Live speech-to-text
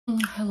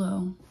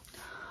Hello.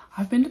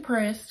 I've been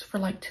depressed for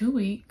like 2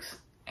 weeks,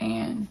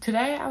 and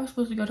today I was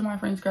supposed to go to my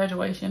friend's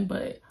graduation,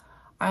 but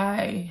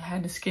I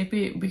had to skip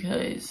it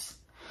because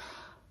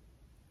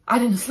I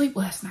didn't sleep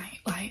last night.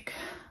 Like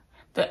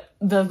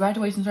the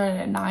graduation started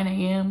at 9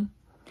 a.m.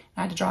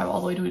 I had to drive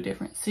all the way to a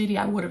different city.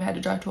 I would have had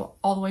to drive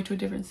all the way to a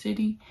different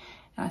city,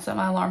 and I set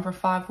my alarm for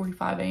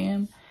 5:45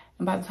 a.m.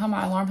 and by the time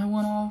my alarm had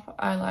went off,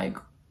 I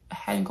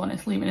hadn't gone to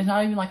sleep. And it's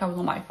not even like I was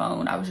on my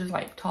phone. I was just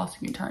like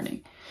tossing and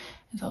turning.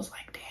 And so I was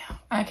like, damn,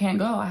 I can't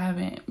go. I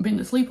haven't been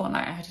to sleep all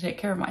night. I had to take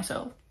care of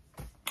myself.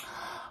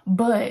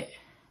 But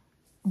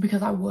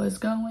because I was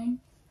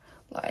going,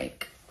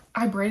 like,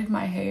 I braided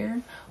my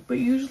hair. But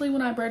usually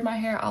when I braid my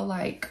hair, I'll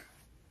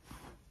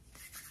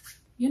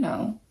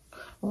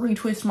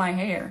retwist my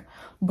hair.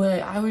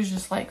 But I was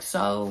just like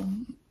so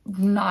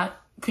not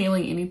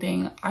feeling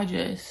anything. I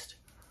just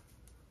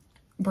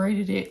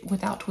braided it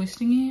without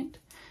twisting it.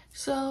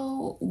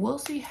 So we'll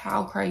see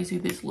how crazy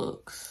this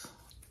looks.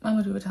 I'm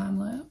gonna do a time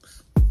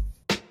lapse.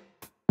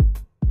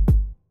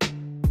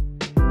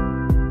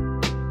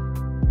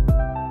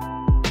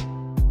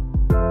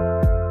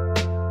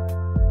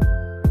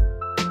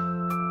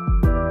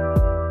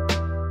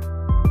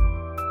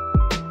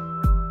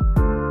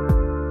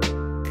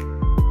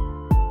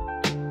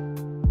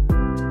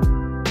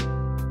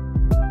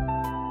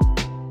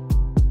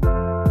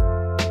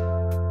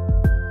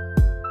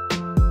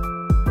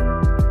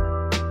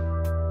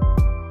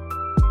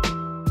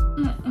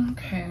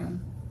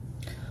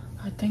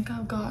 I think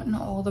I've gotten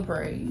all the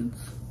braids.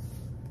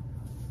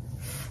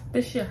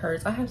 This shit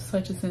hurts. I have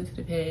such a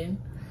sensitive head.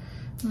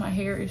 My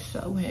hair is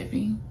so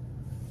heavy.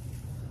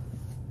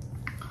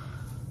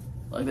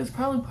 Like, that's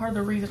probably part of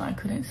the reason I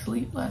couldn't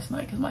sleep last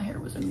night, because my hair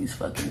was in these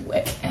fucking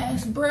wet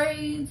ass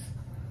braids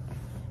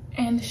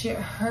and the shit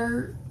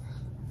hurt.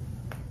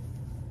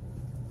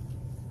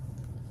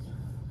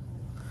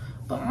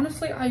 But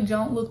honestly, I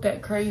don't look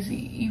that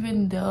crazy,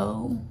 even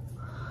though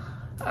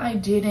I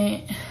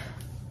didn't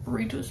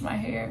retwist my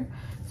hair.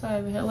 So I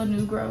have hella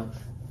new growth.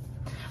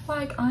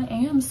 Like, I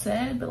am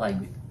sad, but like,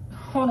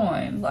 hold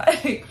on.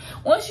 Like,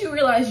 once you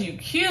realize you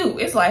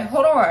cute, it's like,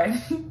 hold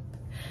on.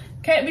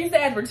 Can't be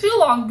sad for too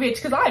long, bitch,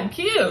 because I'm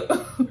cute.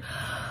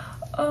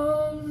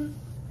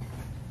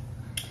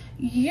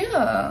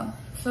 Yeah.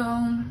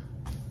 So,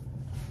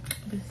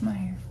 this is my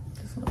hair.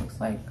 This looks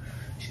like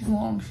she's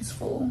long, she's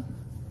full.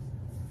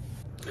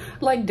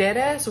 Like,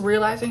 deadass,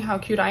 realizing how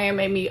cute I am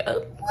made me a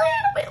little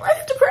bit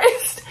less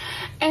depressed.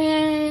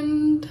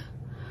 And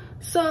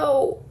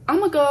so I'm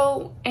gonna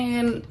go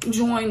and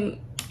join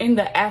in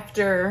the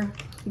after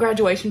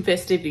graduation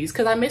festivities,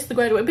 because I missed the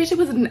graduation. Bitch, it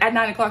was at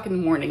 9 o'clock in the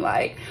morning.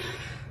 Like,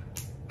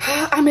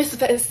 I missed the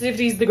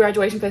festivities, the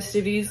graduation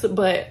festivities,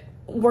 but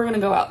we're gonna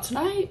go out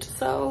tonight,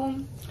 so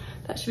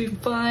that should be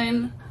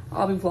fun.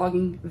 I'll be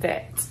vlogging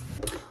that.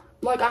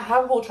 Like, I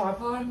have a whole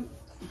tripod,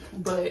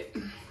 but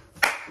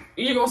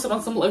you're gonna sit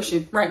on some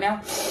lotion right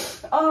now.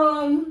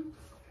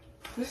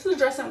 This is the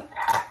dress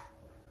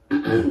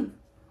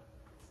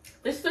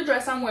this is the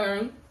dress I'm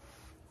wearing.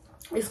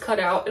 It's cut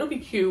out. It'll be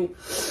cute.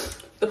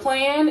 The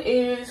plan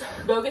is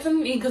go get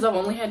something to eat, because I've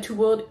only had 2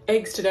 boiled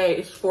eggs today.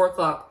 It's 4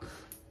 o'clock.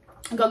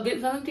 Go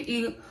get something to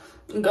eat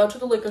and go to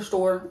the liquor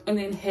store and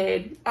then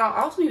head.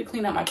 I also need to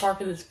clean out my car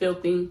because it's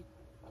filthy.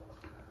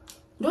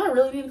 Do I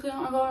really need to clean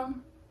out my car?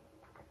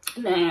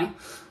 Nah,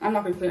 I'm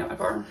not gonna clean out my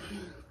car.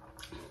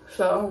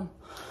 So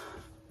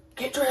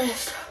get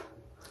dressed,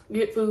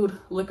 get food,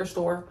 liquor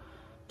store,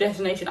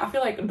 destination. I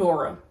feel like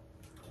Dora.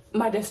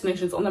 My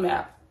destination's on the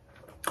map.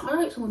 All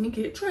right, so let me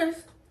get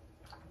dressed.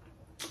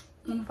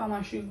 Let me find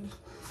my shoes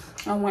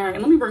I'm wearing.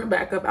 Let me bring a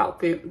backup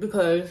outfit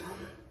because,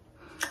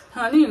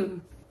 honey,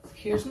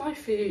 here's my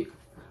fit.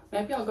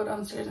 Maybe I'll go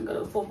downstairs and go to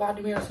the full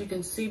body mirror so you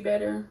can see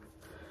better.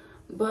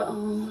 But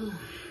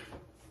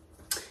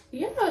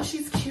yeah,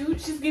 she's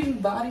cute. She's giving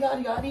body,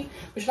 yaddy, yaddy.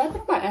 But should I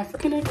put my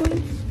African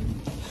necklace?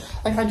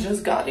 Like, I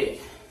just got it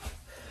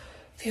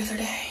the other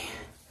day.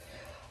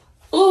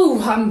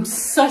 Ooh, I'm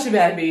such a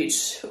bad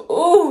bitch.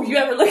 Ooh, you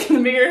ever look in the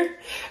mirror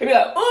and be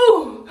like,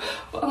 ooh.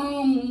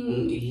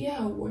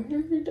 Yeah,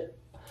 where'd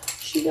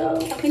she go? I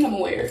think I'm gonna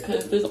wear it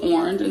because this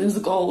orange and this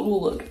gold will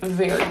look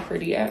very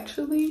pretty,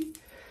 actually.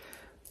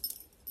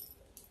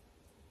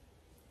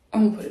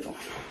 I'm gonna put it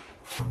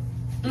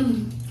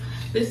on.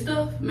 This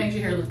stuff makes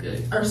your hair look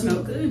good or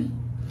smell good.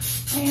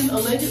 And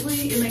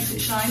allegedly, it makes it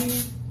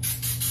shiny.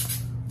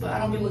 But I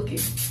don't be looking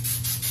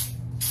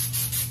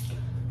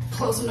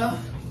close enough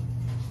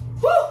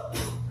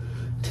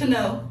to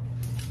know,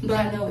 but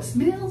I know it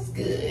smells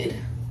good.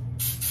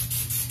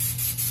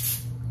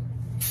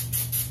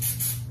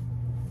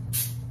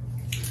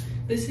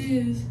 This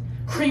is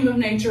Cream of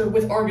Nature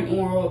with argan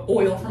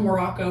oil from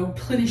Morocco,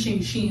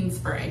 plenishing sheen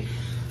spray.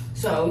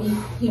 So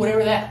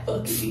whatever that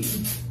fucking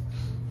means,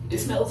 it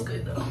smells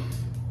good though.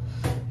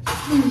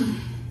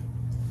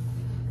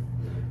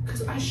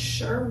 Cause I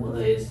sure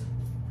was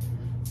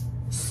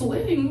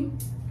sweating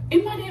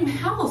in my damn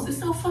house. It's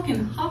so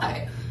fucking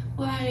hot.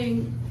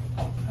 Like,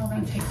 we're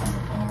gonna take some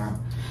of our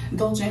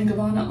Dolce &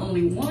 Gabbana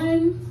only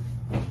one.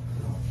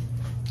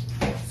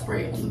 So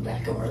spray on the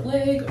back of our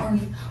leg,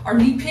 our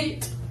knee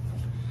pit.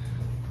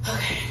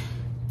 Okay.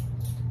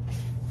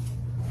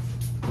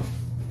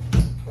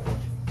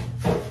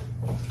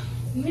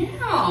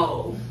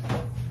 Now,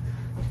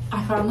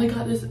 I finally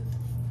got this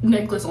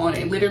necklace on.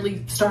 It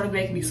literally started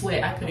making me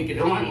sweat. I couldn't get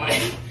it on my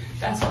leg.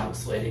 That's why I was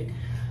sweating.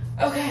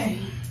 Okay.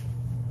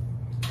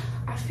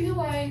 I feel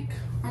like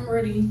I'm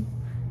ready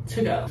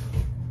to go.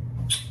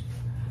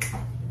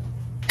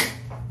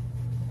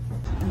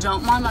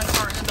 Don't mind my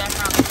car in the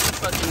background, it's a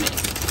fucking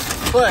mess.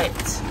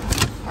 But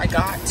I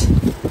got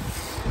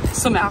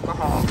some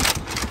alcohol.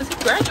 Because he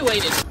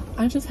graduated.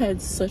 I just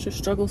had such a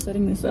struggle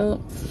setting this up.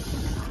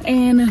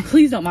 And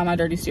please don't mind my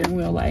dirty steering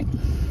wheel. Like,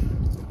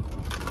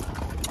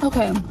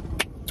 okay,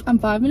 I'm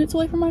 5 minutes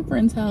away from my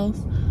friend's house.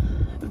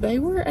 They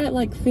were at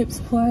like Phipps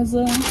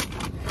Plaza.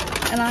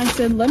 And I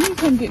said, let me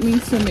come get me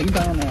some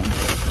McDonald's.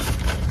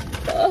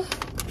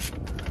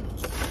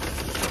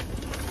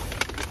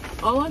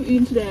 All I'm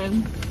eating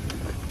today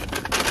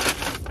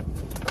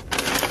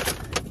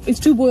is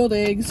 2 boiled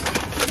eggs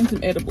and some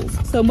edibles.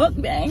 So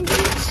mukbang,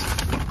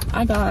 bitch.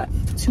 I got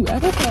 2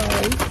 apple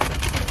pies,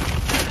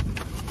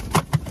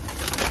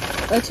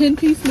 a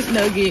 10-piece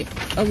McNugget,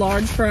 a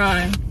large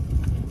fry,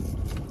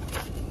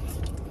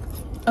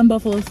 and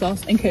buffalo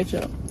sauce and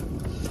ketchup.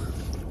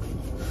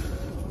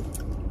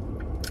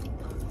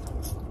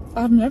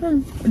 I've never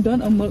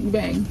done a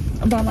mukbang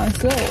by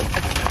myself.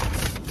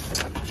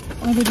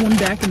 I did one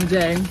back in the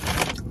day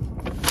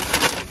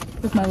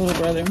with my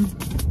little brother.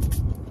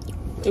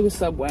 It was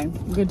Subway.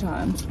 Good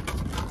times.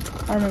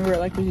 I remember it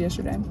like it was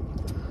yesterday.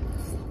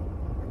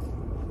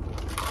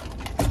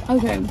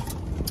 Okay.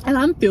 And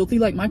I'm filthy.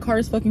 Like, my car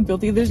is fucking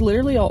filthy. There's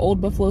literally an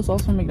old buffalo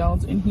sauce from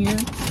McDonald's in here.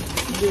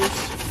 Just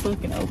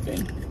fucking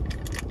open.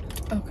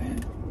 Okay.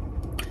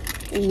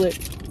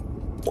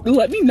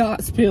 Let me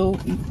not spill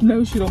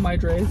no shit on my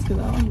dress because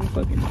I don't have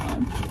a fucking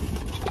time.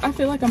 I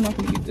feel like I'm not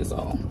gonna eat this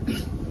all.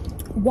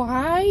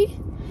 Why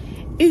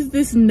is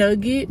this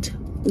nugget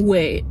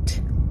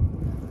wet?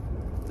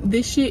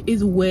 This shit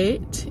is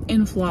wet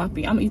and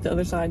floppy. I'm gonna eat the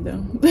other side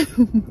though.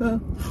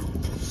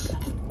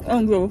 I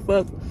don't give a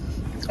fuck.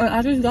 And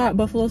I just got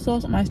buffalo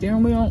sauce on my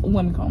steering wheel.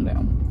 Let me calm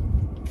down.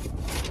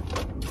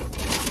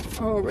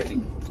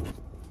 Already.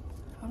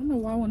 I don't know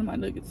why one of my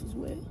nuggets is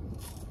wet.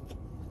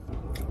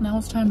 Now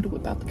it's time to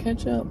whip out the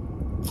ketchup.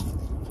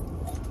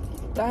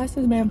 I asked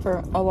this man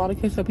for a lot of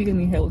ketchup. He gave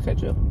me hella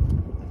ketchup.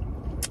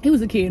 He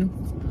was a kid.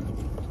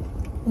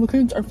 The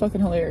kids are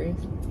fucking hilarious.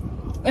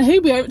 And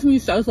he gave it to me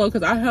so slow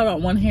because I held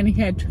out one hand. He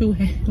had 2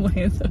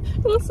 hands.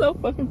 It was so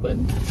fucking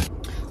funny.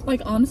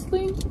 Like,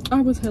 honestly,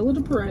 I was hella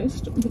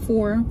depressed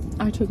before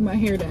I took my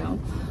hair down.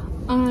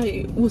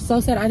 I was so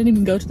sad I didn't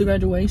even go to the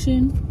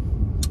graduation.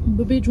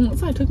 But bitch,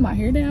 once I took my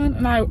hair down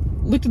and I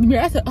looked in the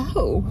mirror, I said,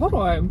 oh, hold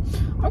on,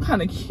 I'm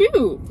kind of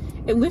cute.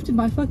 It lifted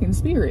my fucking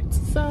spirits.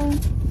 So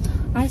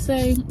I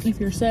say, if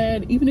you're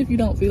sad, even if you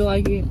don't feel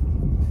like it,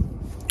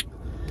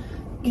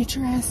 get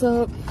your ass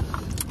up,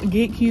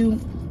 get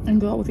cute, and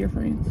go out with your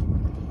friends.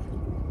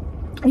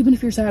 Even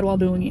if you're sad while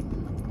doing it.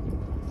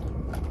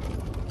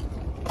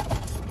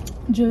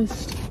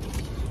 Just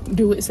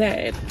do it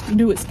sad,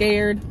 do it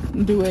scared,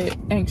 do it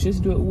anxious,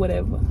 do it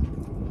whatever.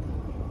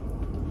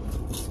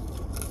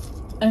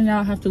 And now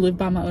I have to live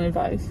by my own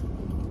advice.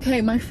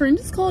 Okay, my friend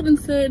just called and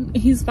said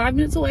he's 5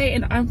 minutes away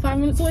and I'm 5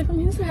 minutes away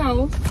from his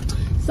house.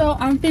 So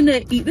I'm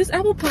finna eat this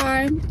apple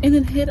pie and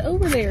then head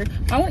over there.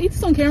 I want to eat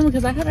this on camera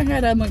because I haven't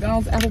had a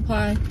McDonald's apple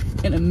pie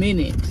in a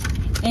minute.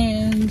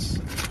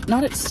 And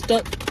not it's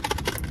stuck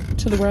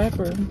to the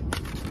wrapper.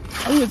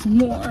 Oh, it's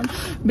warm.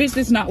 Bitch,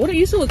 that's not what it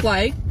used to look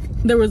like.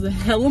 There was a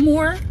hella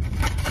more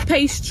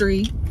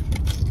pastry.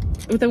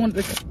 But they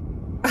wanted to...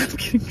 I'm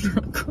getting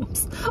drunk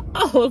crumbs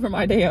all over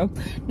my damn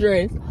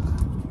dress.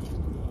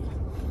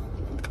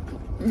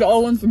 The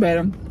old ones were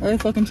better. They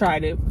fucking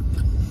tried it.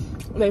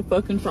 They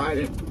fucking tried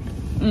it.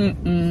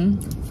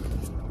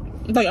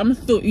 Like, I'm gonna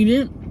still eat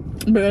it,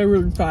 but they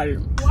really tried it.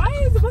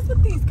 What's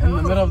with these cars? In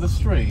the middle of the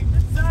street.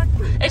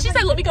 Exactly. And she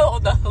said, let me go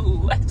on the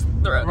left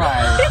throat.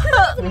 Right.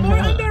 And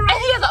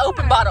he has an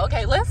open bottle.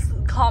 Okay, let's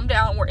calm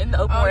down. We're in the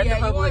open. Oh, We're in yeah,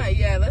 the public.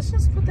 let's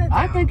just put that down.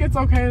 I think it's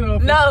okay though.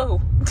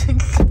 No.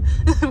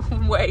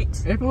 Wait.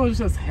 If it was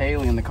just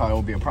Haley in the car, it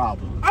would be a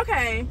problem.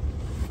 Okay.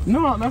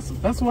 No, that's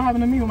what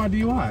happened to me with my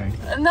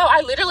DUI. No,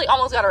 I literally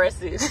almost got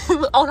arrested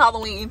on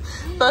Halloween.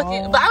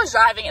 Fucking, but I was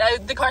driving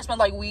and the car smelled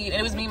like weed, and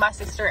it was me, my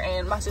sister,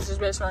 and my sister's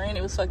best friend.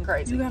 It was fucking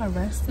crazy. You got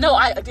arrested? No,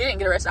 I didn't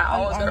get arrested. I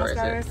almost got got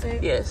arrested.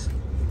 arrested? Yes.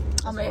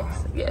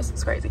 Yes,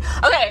 it's crazy.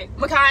 Okay,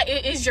 Makai,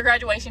 it is your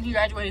graduation. He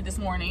graduated this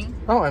morning.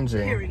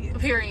 OMG.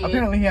 Period.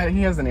 Apparently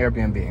he has an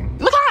Airbnb.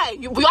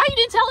 Makai, why you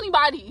didn't tell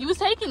anybody? You was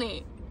taking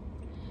it.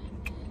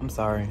 I'm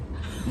sorry.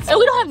 And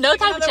we don't have no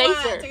type of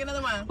chaser. Take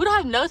another one. We don't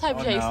have no type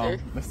of No. chaser.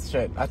 This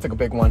shit. I took a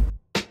big one.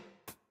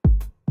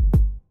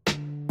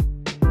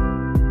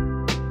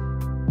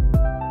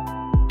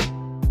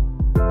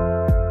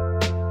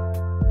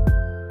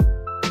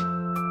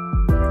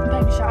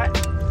 Baby shot.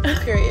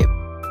 Period.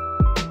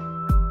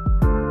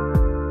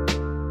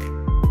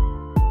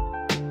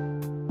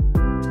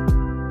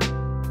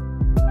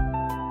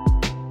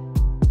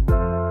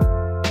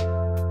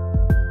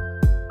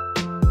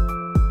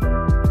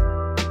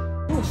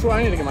 sure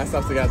I need to get my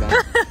stuff together.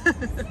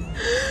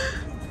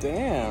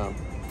 Damn.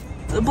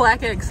 The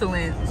black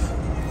excellence.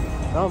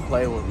 Don't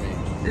play with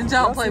me.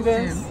 Don't play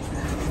with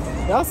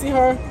him. Y'all see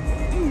her?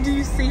 Do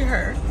you see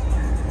her?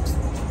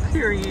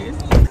 Period.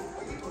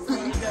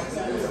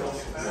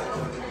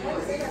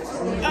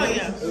 Oh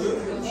yeah.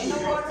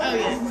 Oh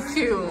yeah.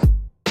 Cute.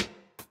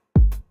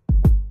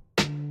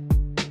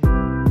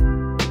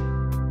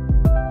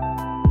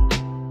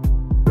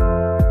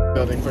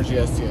 Building for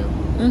GSTM.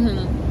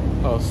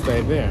 Mm-hmm. Oh,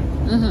 stay there.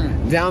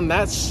 Mm-hmm. Down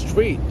that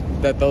street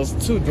that those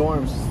two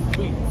dorm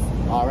suites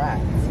are at.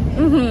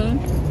 Mm-hmm.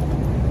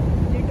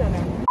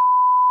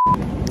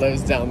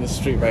 Lives down the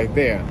street right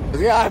there.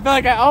 Yeah, I feel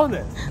like I own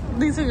it.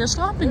 These are your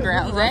stomping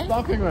grounds, eh?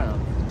 Stomping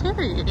ground.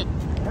 Period.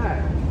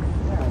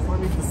 Yeah, so I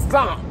need to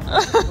stomp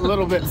a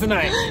little bit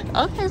tonight.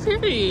 Okay,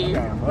 period.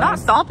 Okay, well, Not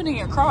stomping in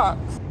your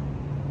Crocs.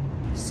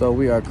 So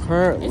we are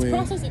currently. It's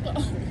processing.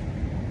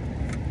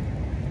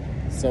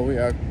 So we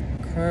are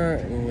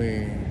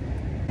currently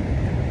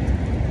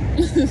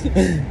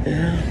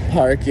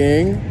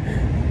parking,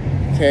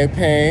 okay,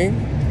 paying,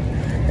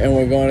 and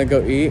we're going to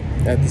go eat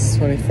at this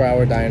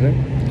 24-hour diner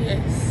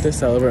Yes. to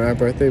celebrate my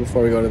birthday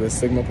before we go to the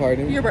Sigma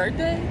party. Your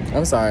birthday?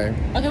 I'm sorry.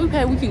 Okay, we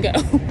pay. We can go.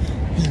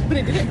 But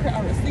it didn't hurt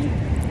our receipt.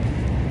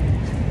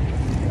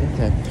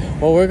 Okay.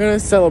 Well, we're gonna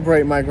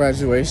celebrate my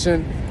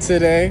graduation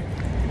today.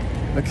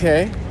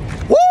 Okay.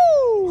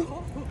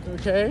 Woo!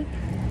 Okay.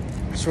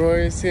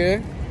 Troy is here.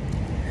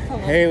 Hello.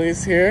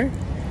 Haley's here.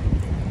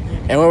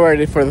 And we're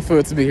ready for the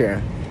food to be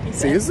here.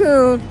 See you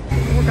soon.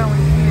 We're going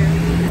here.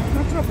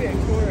 Not a big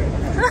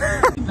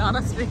tourist. Not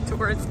a big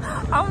tourist.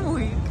 I'm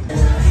weak.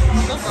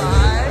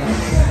 Goodbye.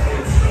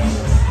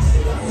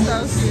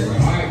 So cute.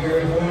 Okay,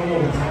 we're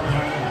going.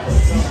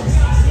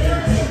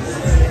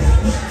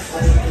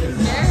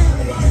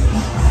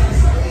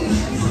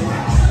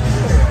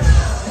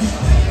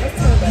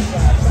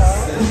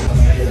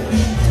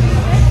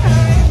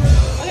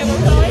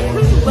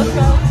 Let's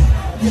go.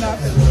 Get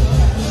off it.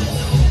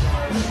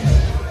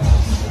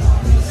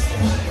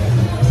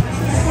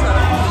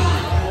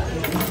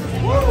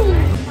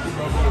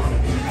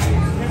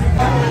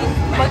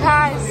 But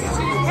guys,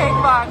 cheesecake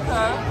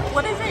vodka.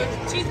 What is it?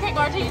 Cheesecake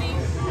martini?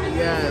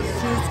 Yes,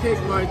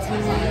 cheesecake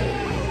martini,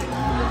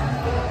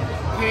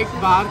 cake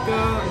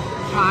vodka,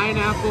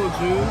 pineapple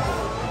juice,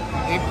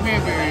 and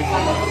cranberry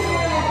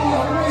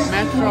juice.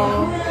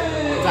 Metro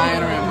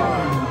Diet Red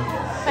Bar.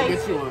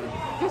 Get you one.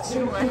 Get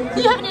you one.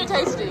 You haven't even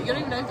tasted it. You don't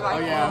even know if you like Oh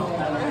it. yeah.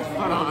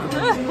 Hold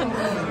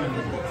on.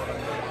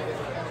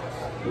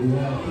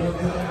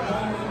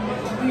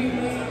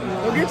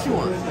 Go get you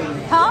one.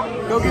 Huh?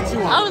 Go get you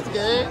one. That was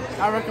good.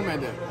 I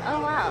recommend it.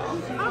 Oh wow.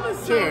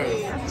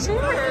 Cheers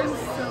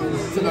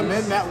Cheers. to the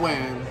men that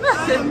win.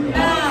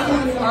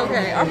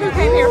 Okay, our food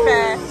came here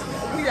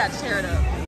fast. We got to tear it up.